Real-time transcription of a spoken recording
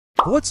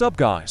What's up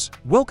guys,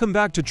 welcome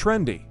back to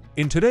Trendy.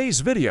 In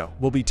today's video,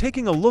 we'll be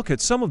taking a look at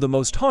some of the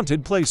most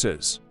haunted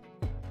places.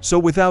 So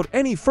without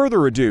any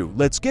further ado,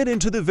 let's get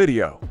into the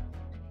video.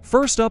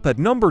 First up at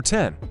number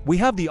 10, we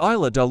have the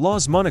Isla de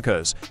las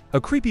Muñecas,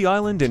 a creepy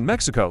island in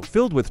Mexico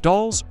filled with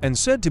dolls and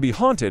said to be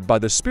haunted by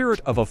the spirit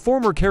of a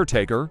former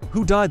caretaker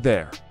who died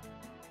there.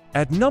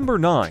 At number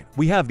 9,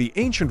 we have the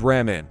ancient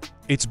Ram Inn.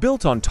 It's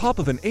built on top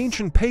of an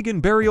ancient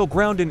pagan burial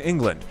ground in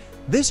England.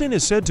 This inn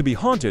is said to be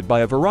haunted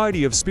by a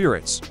variety of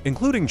spirits,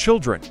 including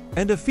children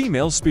and a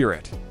female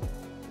spirit.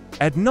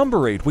 At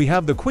number 8, we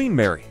have the Queen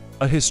Mary,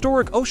 a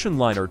historic ocean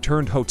liner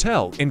turned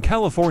hotel in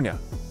California,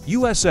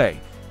 USA.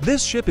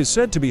 This ship is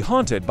said to be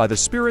haunted by the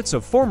spirits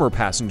of former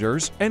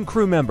passengers and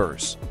crew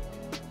members.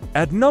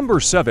 At number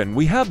 7,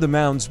 we have the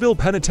Moundsville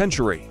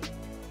Penitentiary,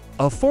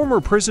 a former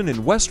prison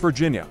in West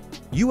Virginia,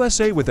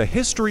 USA with a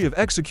history of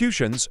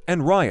executions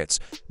and riots.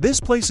 This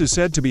place is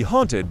said to be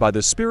haunted by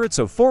the spirits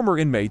of former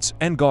inmates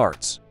and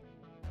guards.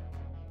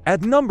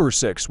 At number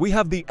 6, we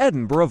have the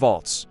Edinburgh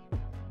Vaults,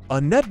 a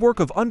network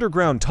of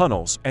underground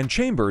tunnels and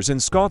chambers in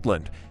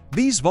Scotland.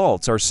 These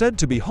vaults are said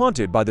to be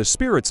haunted by the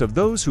spirits of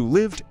those who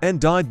lived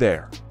and died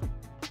there.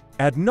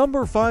 At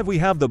number 5, we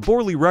have the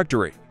Borley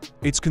Rectory.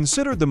 It's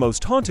considered the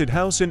most haunted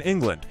house in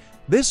England.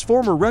 This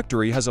former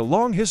rectory has a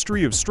long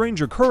history of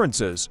strange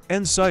occurrences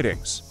and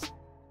sightings.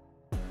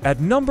 At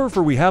number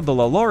 4, we have the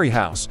Lalaurie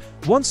House,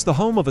 once the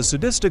home of a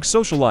sadistic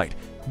socialite.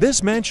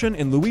 This mansion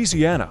in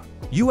Louisiana,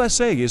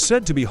 USA is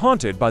said to be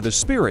haunted by the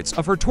spirits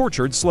of her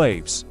tortured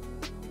slaves.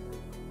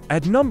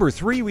 At number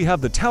 3, we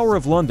have the Tower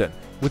of London,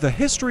 with a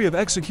history of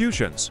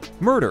executions,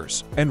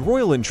 murders, and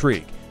royal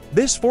intrigue.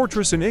 This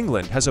fortress in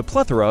England has a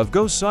plethora of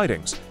ghost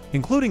sightings,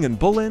 including in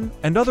Boleyn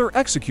and other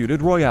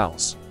executed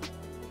royals.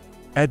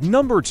 At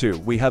number 2,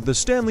 we have the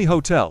Stanley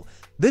Hotel.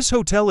 This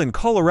hotel in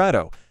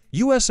Colorado,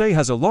 USA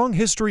has a long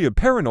history of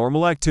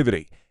paranormal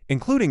activity,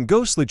 including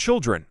ghostly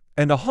children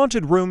and a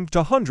haunted room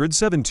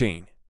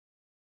 217.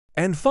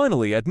 And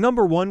finally, at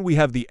number 1, we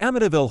have the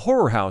Amityville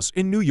Horror House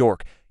in New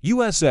York,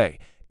 USA.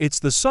 It's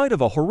the site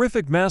of a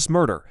horrific mass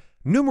murder.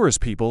 Numerous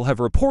people have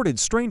reported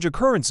strange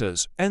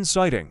occurrences and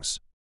sightings.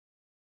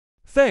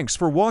 Thanks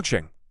for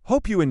watching.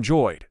 Hope you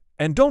enjoyed.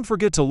 And don't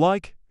forget to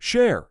like,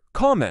 share,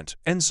 comment,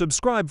 and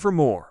subscribe for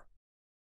more.